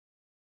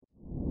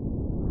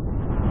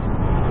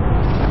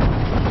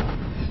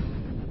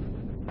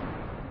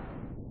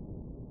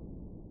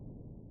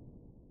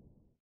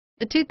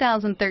The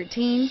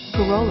 2013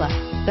 Corolla.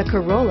 The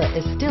Corolla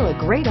is still a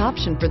great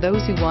option for those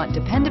who want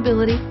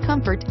dependability,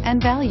 comfort,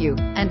 and value,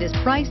 and is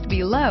priced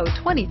below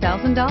 $20,000.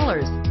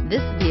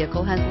 This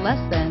vehicle has less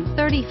than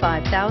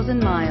 35,000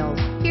 miles.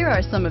 Here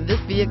are some of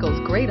this vehicle's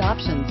great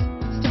options: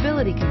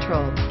 stability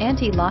control,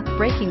 anti-lock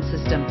braking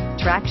system,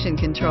 traction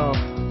control,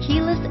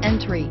 keyless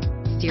entry,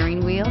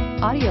 steering wheel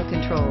audio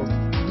controls,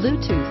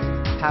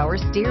 Bluetooth, power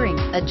steering,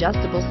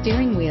 adjustable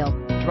steering wheel,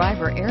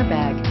 driver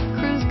airbag,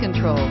 cruise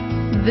control.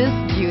 This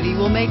beauty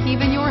will make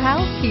even your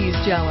house keys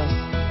jealous.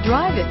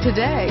 Drive it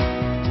today.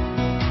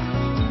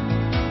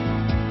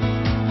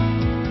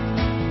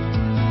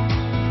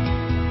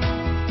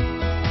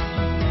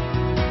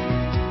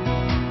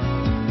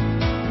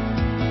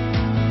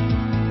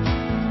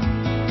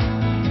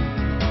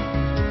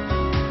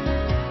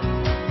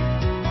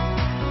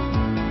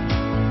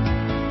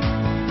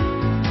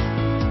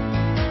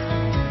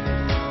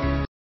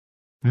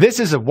 This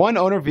is a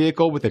one-owner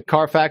vehicle with a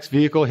Carfax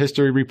Vehicle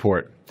History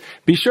Report.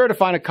 Be sure to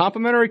find a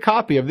complimentary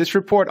copy of this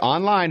report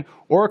online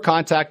or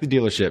contact the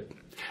dealership.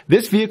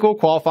 This vehicle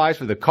qualifies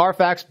for the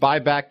Carfax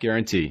Buyback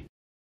Guarantee.